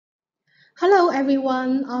Hello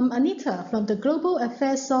everyone, I'm Anita from the Global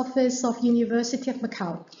Affairs Office of University of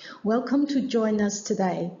Macau. Welcome to join us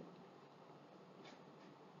today.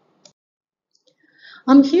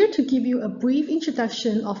 I'm here to give you a brief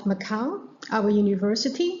introduction of Macau, our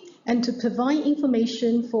university, and to provide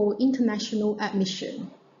information for international admission.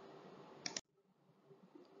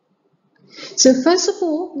 So first of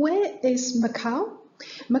all, where is Macau?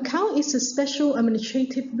 Macau is a special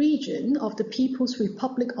administrative region of the People's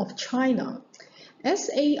Republic of China.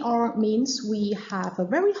 SAR means we have a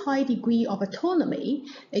very high degree of autonomy,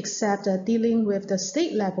 except dealing with the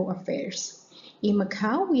state level affairs. In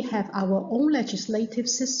Macau, we have our own legislative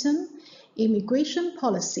system, immigration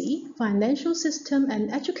policy, financial system,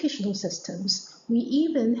 and educational systems. We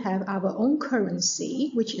even have our own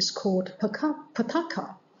currency, which is called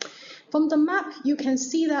Pataka. From the map, you can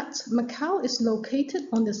see that Macau is located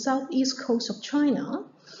on the southeast coast of China.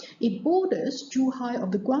 It borders Zhuhai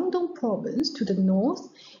of the Guangdong province to the north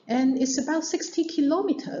and is about 60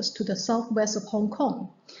 kilometers to the southwest of Hong Kong.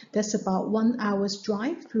 That's about 1 hour's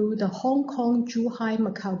drive through the Hong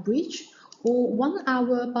Kong-Zhuhai-Macau Bridge or 1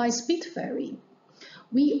 hour by speed ferry.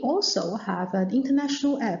 We also have an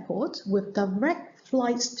international airport with direct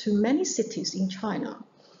flights to many cities in China.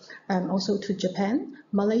 Also to Japan,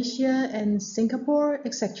 Malaysia, and Singapore,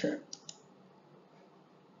 etc.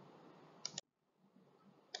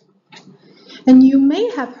 And you may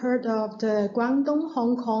have heard of the Guangdong,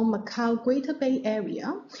 Hong Kong, Macau Greater Bay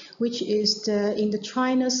Area, which is in the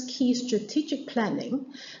China's key strategic planning.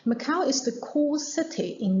 Macau is the core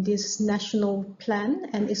city in this national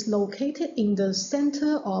plan and is located in the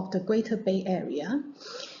center of the Greater Bay Area.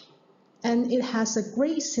 And it has a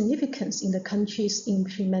great significance in the country's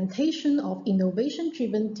implementation of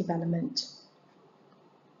innovation-driven development.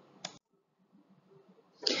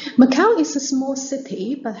 Macau is a small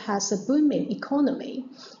city but has a booming economy.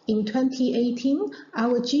 In 2018,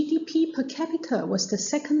 our GDP per capita was the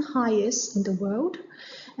second highest in the world,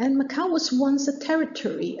 and Macau was once a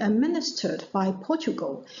territory administered by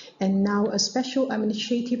Portugal and now a special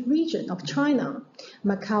administrative region of China.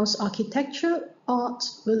 Macau's architecture, art,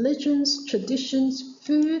 religions, traditions,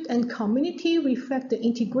 food, and community reflect the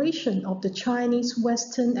integration of the Chinese,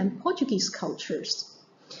 Western, and Portuguese cultures.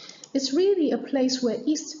 It's really a place where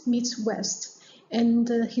East meets West, and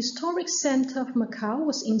the historic center of Macau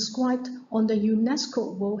was inscribed on the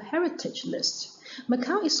UNESCO World Heritage List.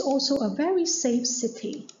 Macau is also a very safe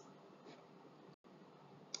city.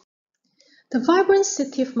 The vibrant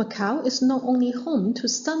city of Macau is not only home to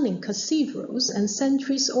stunning cathedrals and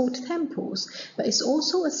centuries-old temples, but it's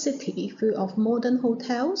also a city full of modern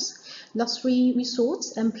hotels, luxury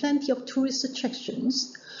resorts, and plenty of tourist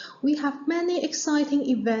attractions. We have many exciting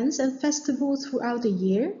events and festivals throughout the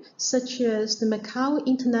year, such as the Macau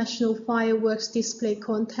International Fireworks Display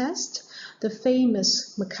Contest, the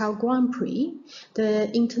famous Macau Grand Prix,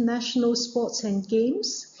 the International Sports and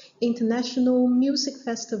Games, International Music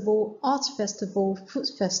Festival, Arts Festival, Food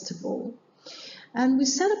Festival. And we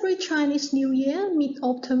celebrate Chinese New Year,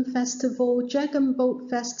 Mid-Autumn Festival, Dragon Boat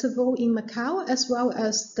Festival in Macau, as well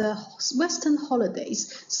as the Western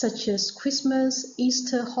holidays, such as Christmas,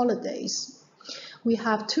 Easter holidays. We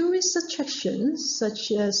have tourist attractions,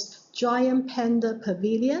 such as Giant Panda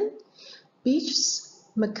Pavilion, beaches,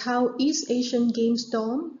 Macau East Asian Games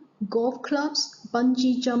Dome, golf clubs,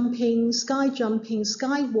 bungee jumping,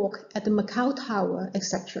 skywalk at the Macau Tower,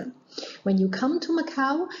 etc. When you come to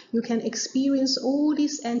Macau, you can experience all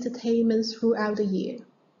these entertainments throughout the year.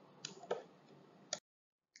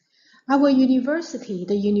 Our university,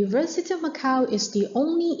 the University of Macau, is the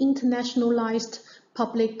only internationalized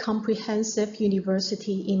public comprehensive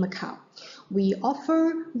university in Macau. We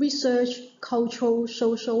offer research, cultural,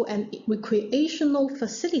 social, and recreational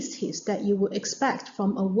facilities that you would expect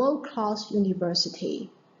from a world-class university.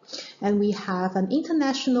 And we have an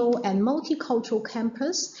international and multicultural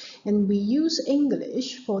campus, and we use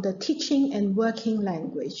English for the teaching and working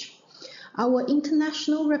language. Our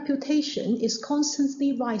international reputation is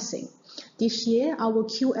constantly rising. This year, our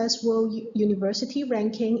QS World University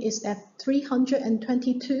ranking is at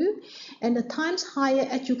 322, and the Times Higher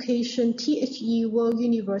Education THE World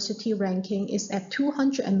University ranking is at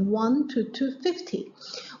 201 to 250.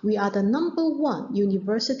 We are the #1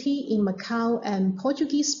 university in Macau and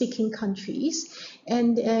Portuguese-speaking countries,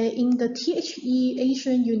 and in the THE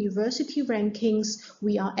Asian University rankings,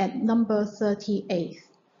 we are at number 38.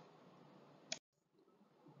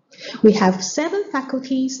 We have 7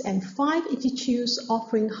 faculties and 5 institutes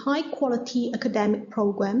offering high-quality academic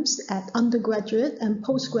programs at undergraduate and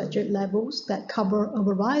postgraduate levels that cover a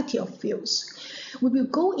variety of fields. We will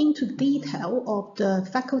go into detail of the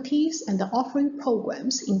faculties and the offering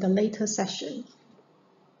programs in the later session.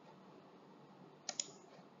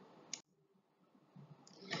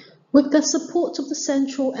 With the support of the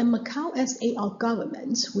Central and Macau SAR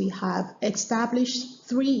governments, we have established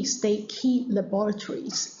 3 state key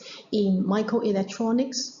laboratories in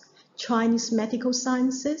microelectronics, Chinese medical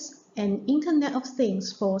sciences, and Internet of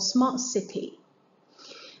Things for Smart City.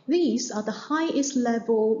 These are the highest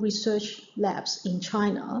level research labs in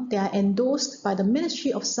China. They are endorsed by the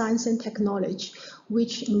Ministry of Science and Technology,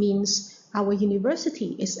 which means our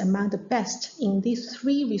university is among the best in these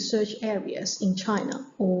 3 research areas in China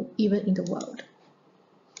or even in the world.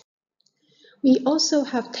 We also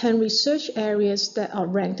have 10 research areas that are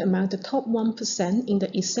ranked among the top 1% in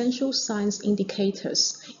the Essential Science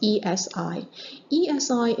Indicators, ESI.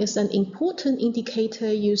 ESI is an important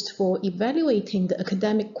indicator used for evaluating the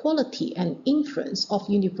academic quality and influence of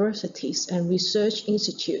universities and research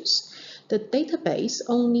institutes. The database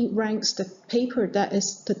only ranks the paper that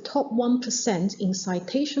is the top 1% in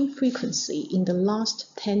citation frequency in the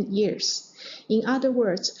last 10 years. In other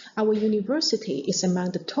words, our university is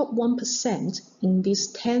among the top 1% in these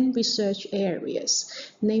 10 research areas,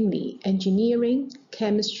 namely engineering,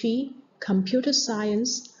 chemistry, computer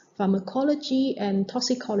science, pharmacology and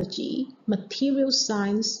toxicology, material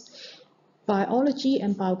science, biology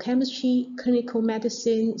and biochemistry, clinical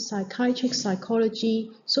medicine, psychiatric psychology,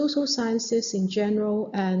 social sciences in general,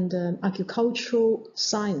 and agricultural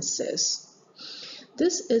sciences.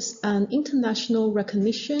 This is an international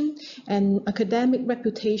recognition and academic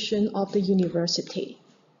reputation of the university.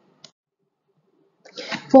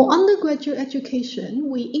 For undergraduate education,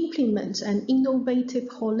 we implement an innovative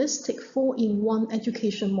holistic 4-in-1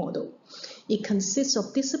 education model. It consists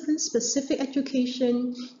of discipline-specific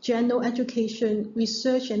education, general education,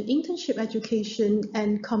 research and internship education,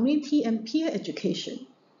 and community and peer education.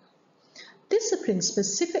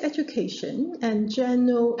 Discipline-specific education and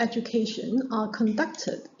general education are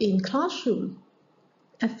conducted in classroom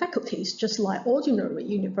and faculties just like ordinary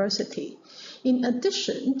university. In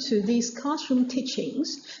addition to these classroom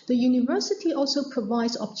teachings, the university also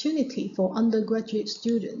provides opportunity for undergraduate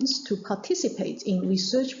students to participate in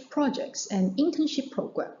research projects and internship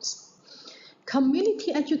programs.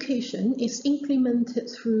 Community education is implemented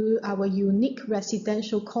through our unique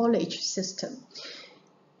residential college system.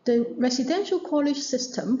 The residential college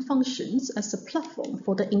system functions as a platform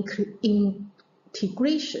for the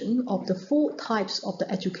integration of the 4 types of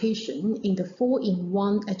the education in the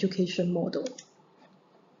 4-in-1 education model.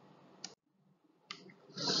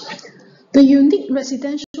 The unique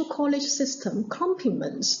residential college system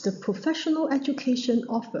complements the professional education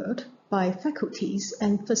offered by faculties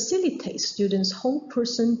and facilitates students' whole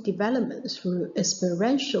person development through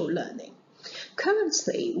experiential learning.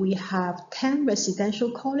 Currently, we have 10 residential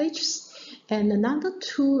colleges and another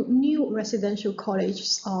 2 new residential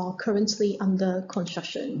colleges are currently under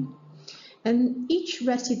construction. And each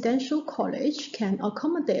residential college can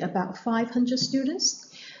accommodate about 500 students.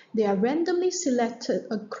 They are randomly selected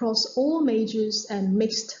across all majors and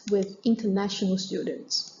mixed with international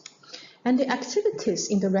students. And the activities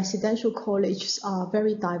in the residential colleges are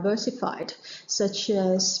very diversified, such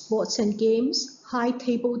as sports and games, high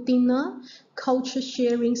table dinner, culture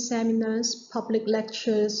sharing seminars, public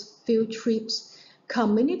lectures, field trips,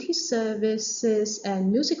 community services,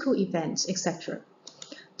 and musical events, etc.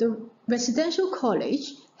 The residential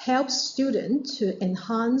college helps students to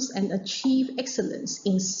enhance and achieve excellence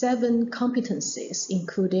in 7 competencies,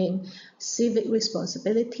 including civic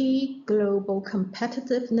responsibility, global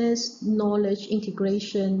competitiveness, knowledge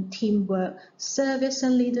integration, teamwork, service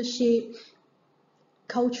and leadership,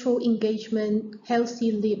 cultural engagement,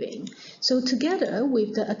 healthy living. So together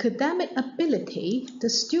with the academic ability, the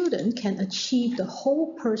student can achieve the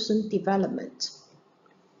whole person development.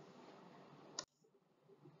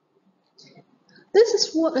 This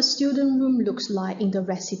is what a student room looks like in the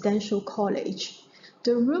residential college.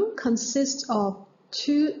 The room consists of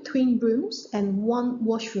 2 twin rooms and 1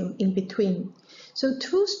 washroom in between. So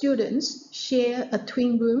 2 students share a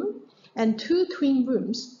twin room and 2 twin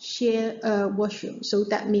rooms share a washroom. So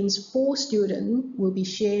that means 4 students will be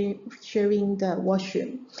sharing the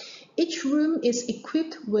washroom. Each room is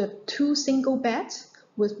equipped with 2 single beds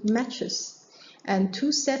with mattresses and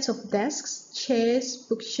 2 sets of desks, chairs,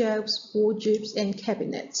 bookshelves, wardrobes, and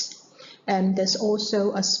cabinets. And there's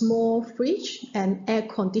also a small fridge and air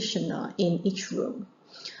conditioner in each room.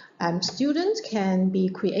 Students can be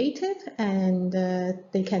creative and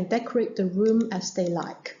they can decorate the room as they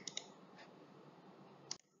like.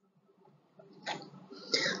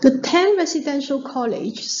 The 10 residential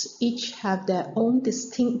colleges each have their own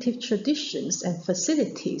distinctive traditions and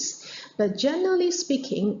facilities, but generally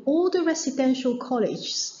speaking, all the residential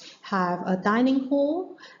colleges have a dining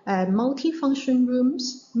hall, multifunction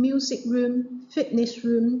rooms, music room, fitness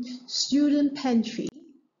room, student pantry,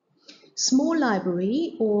 small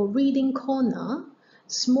library or reading corner,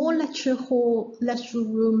 small lecture hall, lecture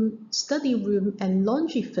room, study room, and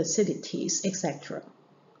laundry facilities, etc.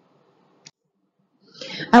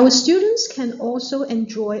 Our students can also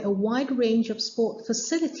enjoy a wide range of sport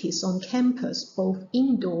facilities on campus, both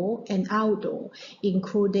indoor and outdoor,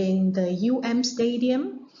 including the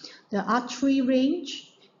Stadium, the archery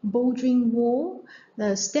range, bouldering wall,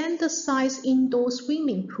 the standard-sized indoor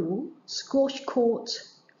swimming pool, squash court,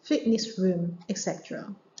 fitness room,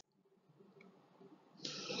 etc.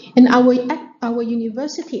 And our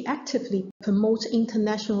university actively promotes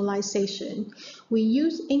internationalization. We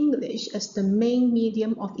use English as the main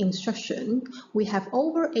medium of instruction. We have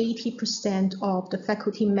over 80% of the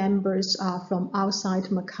faculty members are from outside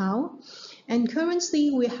Macau. And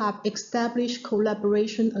currently, we have established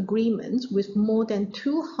collaboration agreements with more than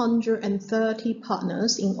 230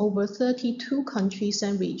 partners in over 32 countries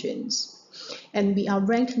and regions. And we are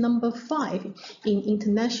ranked number 5 in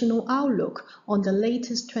International Outlook on the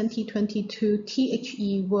latest 2022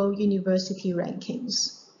 THE World University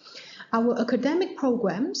Rankings. Our academic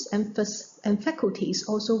programs and faculties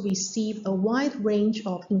also receive a wide range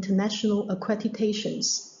of international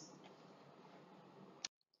accreditations.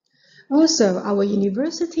 Also, our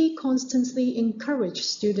university constantly encourages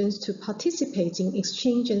students to participate in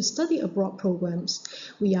exchange and study abroad programs.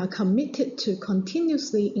 We are committed to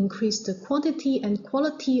continuously increase the quantity and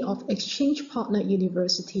quality of exchange partner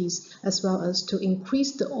universities, as well as to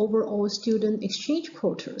increase the overall student exchange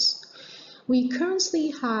quotas. We currently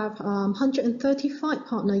have 135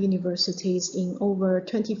 partner universities in over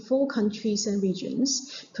 24 countries and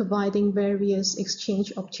regions, providing various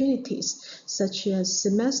exchange opportunities, such as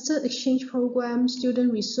semester exchange program,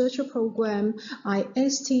 student researcher program,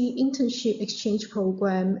 IST internship exchange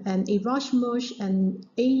program, and Erasmus and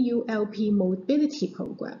AULP mobility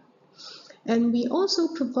program. And we also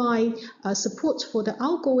provide support for the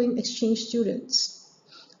outgoing exchange students.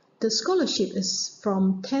 The scholarship is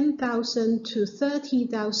from 10,000 to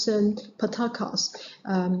 30,000 patakas,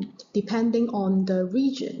 depending on the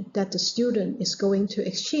region that the student is going to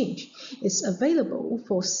exchange. It's available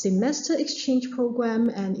for semester exchange program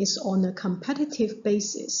and is on a competitive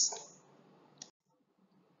basis.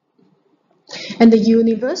 And the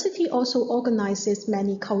university also organizes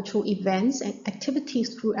many cultural events and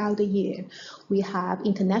activities throughout the year. We have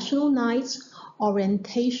international nights,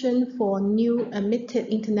 orientation for new admitted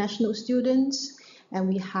international students, and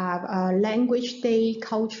we have a language day,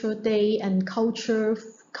 cultural day, and cultural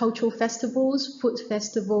festivals, food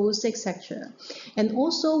festivals, etc. And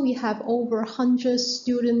also we have over 100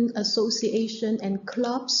 student association and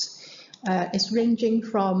clubs. It's ranging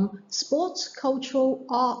from sports, cultural,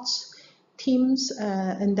 arts, teams,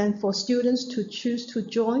 and then for students to choose to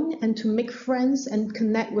join and to make friends and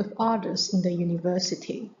connect with others in the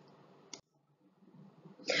university.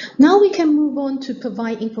 Now we can move on to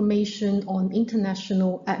provide information on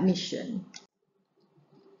international admission.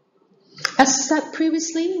 As said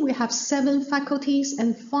previously, we have 7 faculties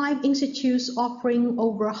and 5 institutes offering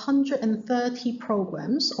over 130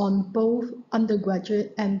 programs on both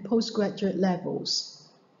undergraduate and postgraduate levels.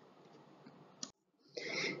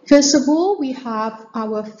 First of all, we have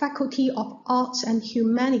our Faculty of Arts and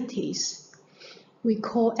Humanities. We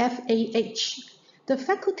call FAH. The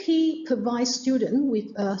faculty provides students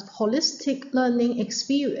with a holistic learning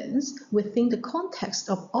experience within the context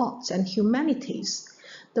of arts and humanities.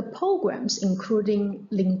 The programs including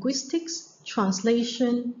linguistics,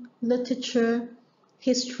 translation, literature,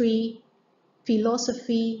 history,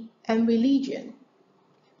 philosophy, and religion.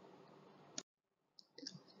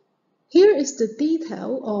 Here is the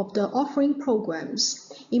detail of the offering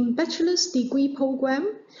programs. In bachelor's degree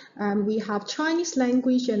program, we have Chinese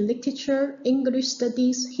language and literature, English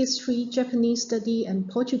studies, history, Japanese study, and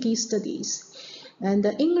Portuguese studies. And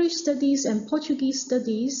the English studies and Portuguese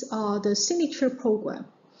studies are the signature program.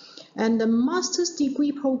 And the master's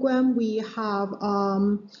degree program, we have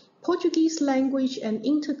Portuguese language and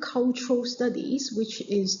intercultural studies, which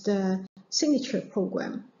is the signature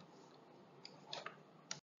program.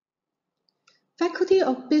 Faculty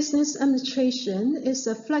of Business Administration is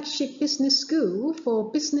a flagship business school for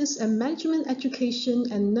business and management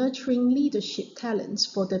education and nurturing leadership talents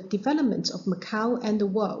for the development of Macau and the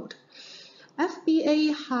world.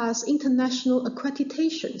 FBA has international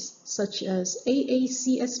accreditations such as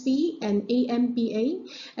AACSB and AMBA,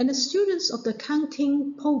 and the students of the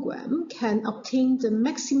accounting program can obtain the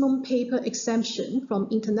maximum paper exemption from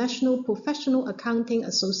international professional accounting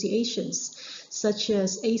associations such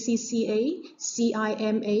as ACCA,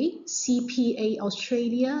 CIMA, CPA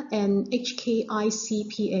Australia, and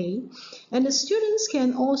HKICPA. And the students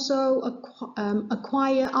can also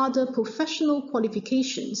acquire other professional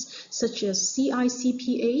qualifications such as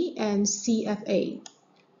CICPA and CFA.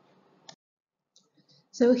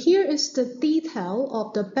 So here is the detail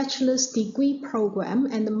of the bachelor's degree program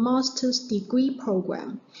and the master's degree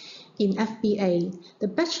program in FBA. The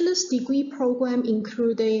bachelor's degree program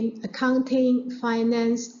including accounting,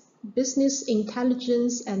 finance, business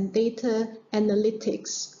intelligence and data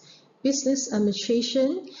analytics, business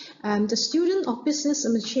administration. The student of business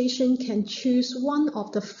administration can choose one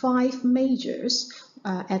of the 5 majors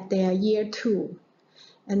at their year 2.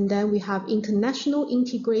 And then we have International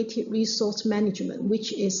Integrated Resource Management,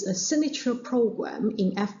 which is a signature program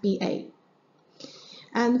in FBA.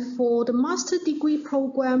 And for the master degree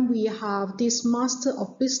program, we have this Master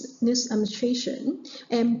of Business Administration,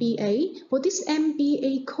 MBA. For this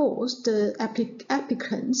MBA course, the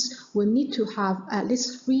applicants will need to have at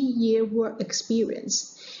least 3-year work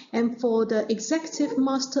experience. And for the Executive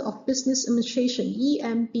Master of Business Administration,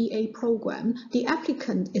 EMBA program, the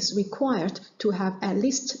applicant is required to have at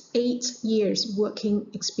least 8 years working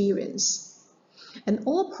experience. And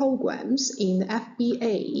all programs in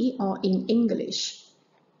FBA are in English.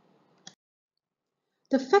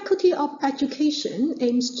 The Faculty of Education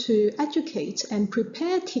aims to educate and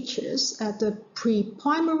prepare teachers at the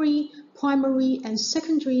pre-primary, primary, and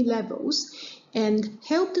secondary levels and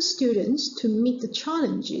help the students to meet the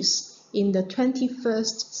challenges in the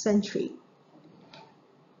 21st century.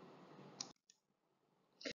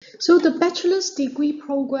 So the bachelor's degree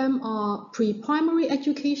program are pre-primary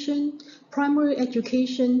education, primary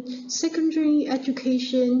education, secondary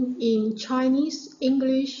education in Chinese,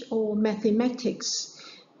 English, or mathematics,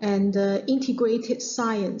 and integrated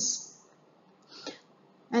science.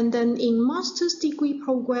 And then in master's degree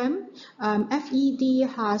program, FED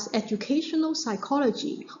has educational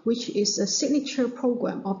psychology, which is a signature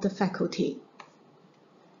program of the faculty.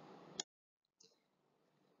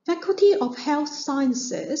 Faculty of Health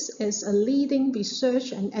Sciences is a leading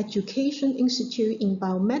research and education institute in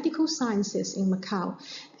biomedical sciences in Macau,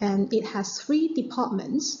 and it has 3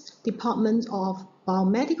 departments: Department of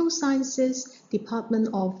Biomedical Sciences, Department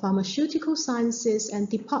of Pharmaceutical Sciences, and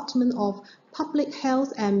Department of Public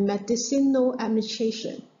Health and Medicinal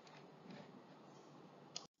Administration.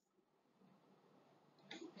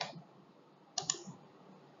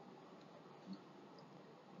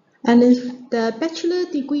 And the bachelor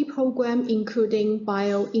degree program including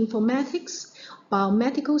bioinformatics,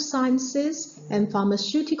 biomedical sciences, and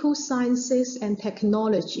pharmaceutical sciences and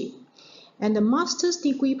technology. And the master's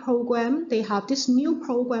degree program, they have this new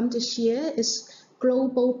program this year is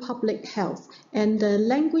Global Public Health, and the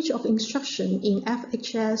language of instruction in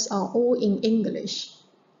FHS are all in English.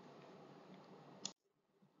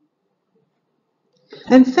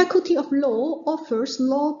 And Faculty of Law offers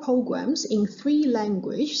law programs in 3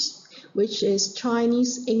 languages, which is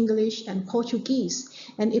Chinese, English, and Portuguese,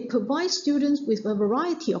 and it provides students with a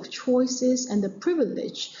variety of choices and the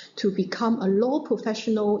privilege to become a law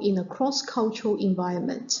professional in a cross-cultural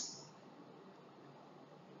environment.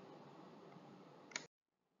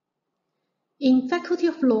 In Faculty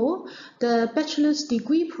of Law, the bachelor's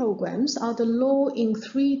degree programs are the law in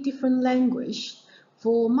 3 different languages.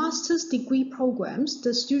 For master's degree programs,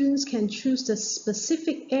 the students can choose the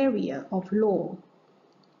specific area of law.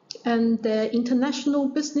 And the International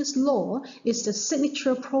Business Law is the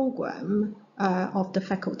signature program of the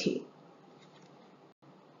faculty.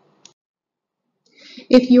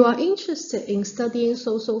 If you are interested in studying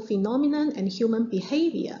social phenomenon and human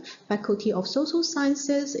behavior, Faculty of Social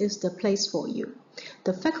Sciences is the place for you.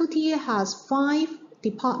 The faculty has 5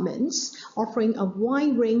 departments offering a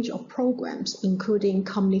wide range of programs including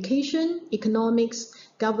communication, economics,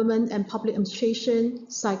 government and public administration,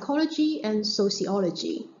 psychology, and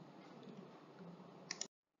sociology.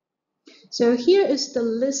 So here is the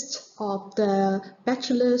list of the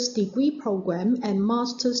bachelor's degree program and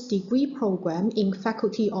master's degree program in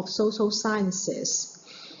Faculty of Social Sciences.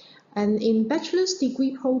 And in bachelor's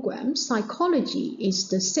degree program, psychology is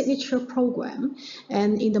the signature program.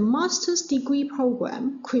 And in the master's degree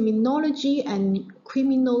program, criminology and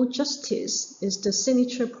Criminal Justice is the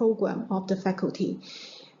signature program of the faculty,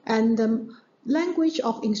 and the language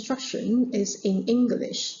of instruction is in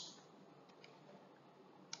English.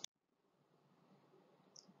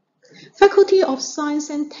 Faculty of Science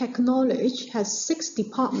and Technology has 6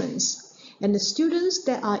 departments. And the students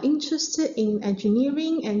that are interested in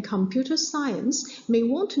engineering and computer science may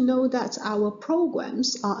want to know that our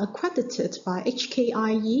programs are accredited by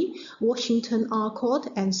HKIE, Washington ARCOD,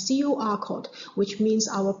 and CO ARCOD, which means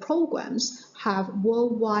our programs have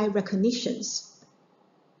worldwide recognitions.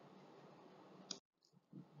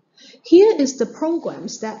 Here is the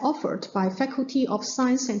programs that are offered by Faculty of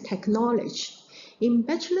Science and Technology. In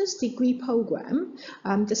bachelor's degree program,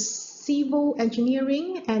 the civil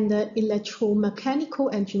engineering and the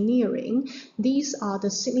electromechanical engineering, these are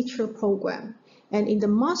the signature program. And in the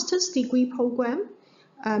master's degree program,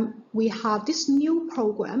 we have this new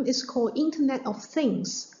program. It's called Internet of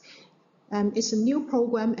Things. It's a new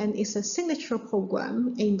program and it's a signature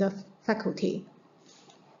program in the faculty.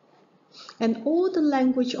 And all the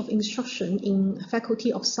language of instruction in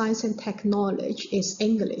Faculty of Science and Technology is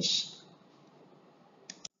English.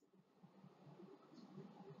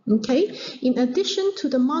 Okay. In addition to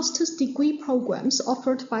the master's degree programs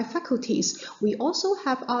offered by faculties, we also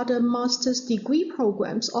have other master's degree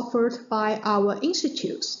programs offered by our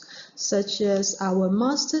institutes, such as our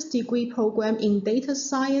master's degree program in data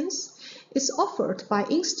science. Is offered by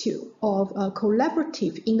Institute of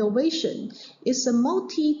Collaborative Innovation. It's a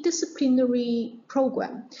multidisciplinary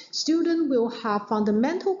program. Students will have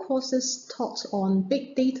fundamental courses taught on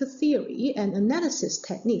big data theory and analysis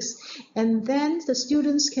techniques, and then the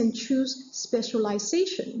students can choose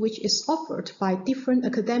specialization, which is offered by different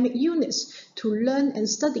academic units to learn and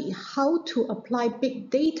study how to apply big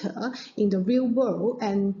data in the real world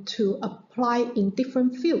and to apply in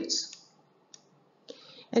different fields.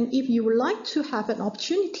 And if you would like to have an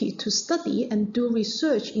opportunity to study and do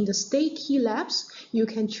research in the state key labs, you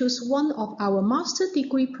can choose one of our master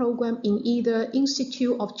degree program in either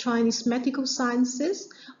Institute of Chinese Medical Sciences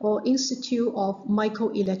or Institute of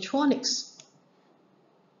Microelectronics.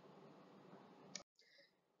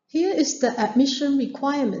 Here is the admission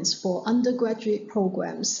requirements for undergraduate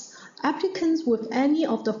programs. Applicants with any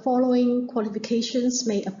of the following qualifications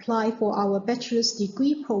may apply for our bachelor's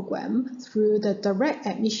degree program through the direct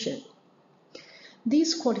admission.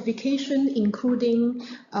 These qualifications including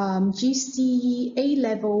GCE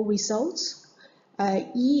A-level results,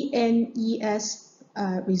 ENES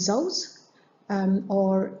results,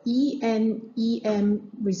 or ENEM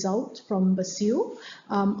result from Brazil,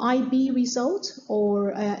 IB result,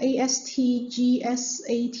 or AST/GSAT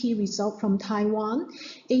result from Taiwan,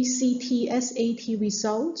 ACT/SAT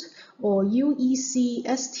result, or UEC/STPM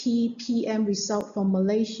result from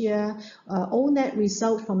Malaysia, ONET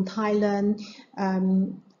result from Thailand,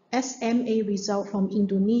 SMA result from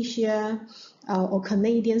Indonesia, or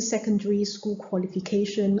Canadian secondary school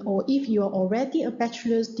qualification, or if you are already a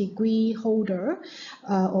bachelor's degree holder,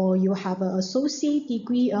 or you have an associate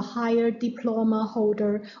degree, a higher diploma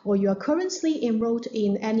holder, or you are currently enrolled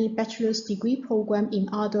in any bachelor's degree program in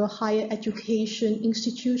other higher education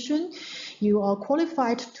institution, you are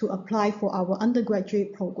qualified to apply for our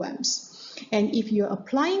undergraduate programs. And if you're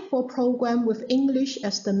applying for a program with English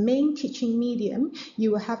as the main teaching medium, you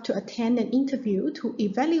will have to attend an interview to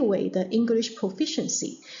evaluate the English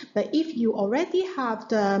proficiency. But if you already have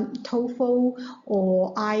the TOEFL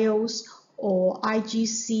or IELTS or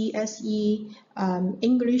IGCSE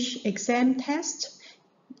English exam test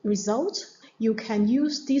result, you can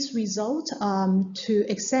use this result to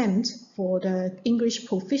exempt for the English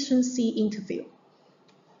proficiency interview.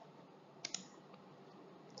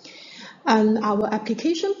 And our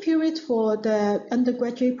application period for the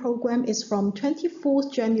undergraduate program is from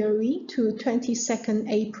 24th January to 22nd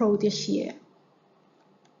April this year.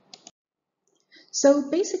 So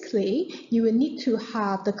basically, you will need to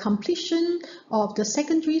have the completion of the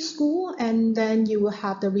secondary school, and then you will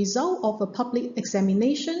have the result of a public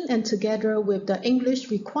examination, and together with the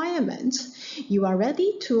English requirements, you are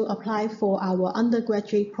ready to apply for our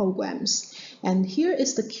undergraduate programs. And here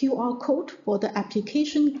is the QR code for the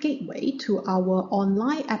application gateway to our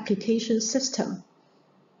online application system.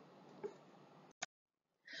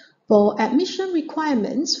 For admission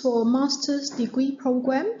requirements for master's degree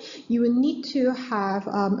program, you will need to have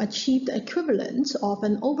achieved the equivalent of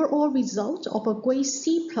an overall result of a grade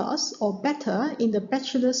C+ or better in the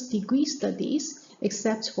bachelor's degree studies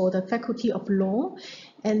except for the Faculty of Law.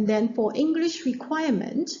 And then for English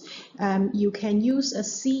requirement, you can use a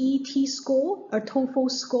CET score, a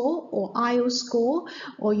TOEFL score, or IELTS score,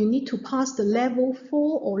 or you need to pass the level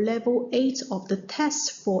 4 or level 8 of the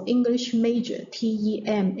test for English major,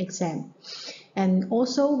 TEM exam. And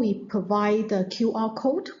also we provide the QR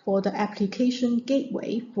code for the application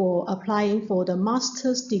gateway for applying for the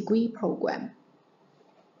master's degree program.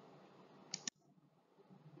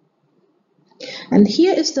 And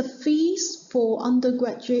here is the fees for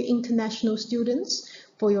undergraduate international students.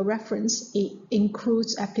 For your reference, it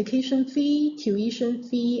includes application fee, tuition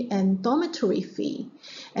fee, and dormitory fee.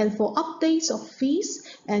 And for updates of fees,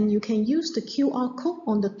 and you can use the QR code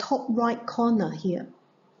on the top right corner here.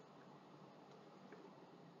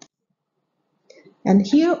 And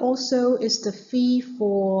here also is the fee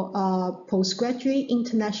for postgraduate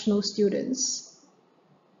international students.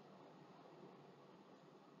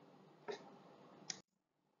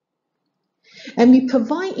 And we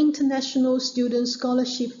provide international student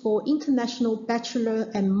scholarship for international bachelor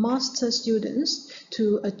and master students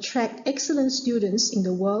to attract excellent students in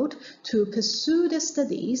the world to pursue their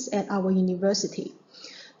studies at our university.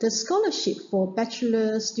 The scholarship for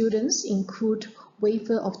bachelor students include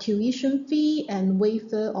waiver of tuition fee and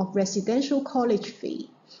waiver of residential college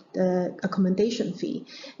fee, the accommodation fee,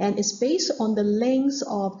 and it's based on the length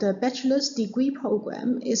of the bachelor's degree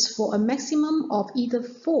program is for a maximum of either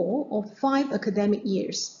 4 or 5 academic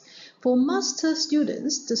years. For master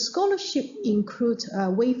students, the scholarship includes a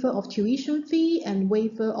waiver of tuition fee and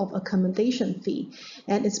waiver of accommodation fee,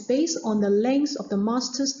 and it's based on the length of the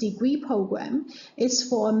master's degree program. It's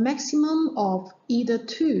for a maximum of either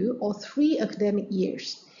 2 or 3 academic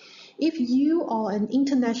years. If you are an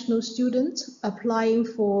international student applying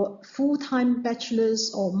for full-time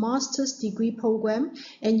bachelor's or master's degree program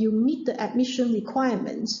and you meet the admission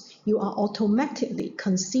requirements, you are automatically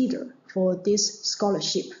considered for this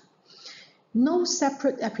scholarship. No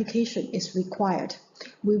separate application is required.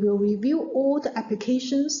 We will review all the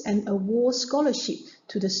applications and award scholarship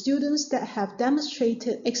to the students that have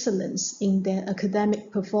demonstrated excellence in their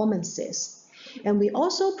academic performances. And we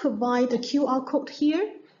also provide the QR code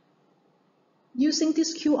here. Using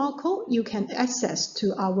this QR code, you can access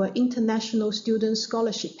to our International Student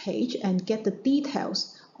Scholarship page and get the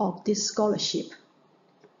details of this scholarship.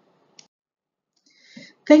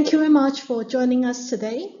 Thank you very much for joining us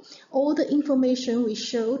today. All the information we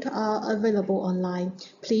showed are available online.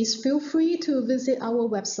 Please feel free to visit our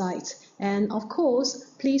website. And of course,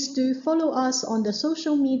 please do follow us on the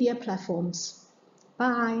social media platforms.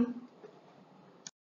 Bye.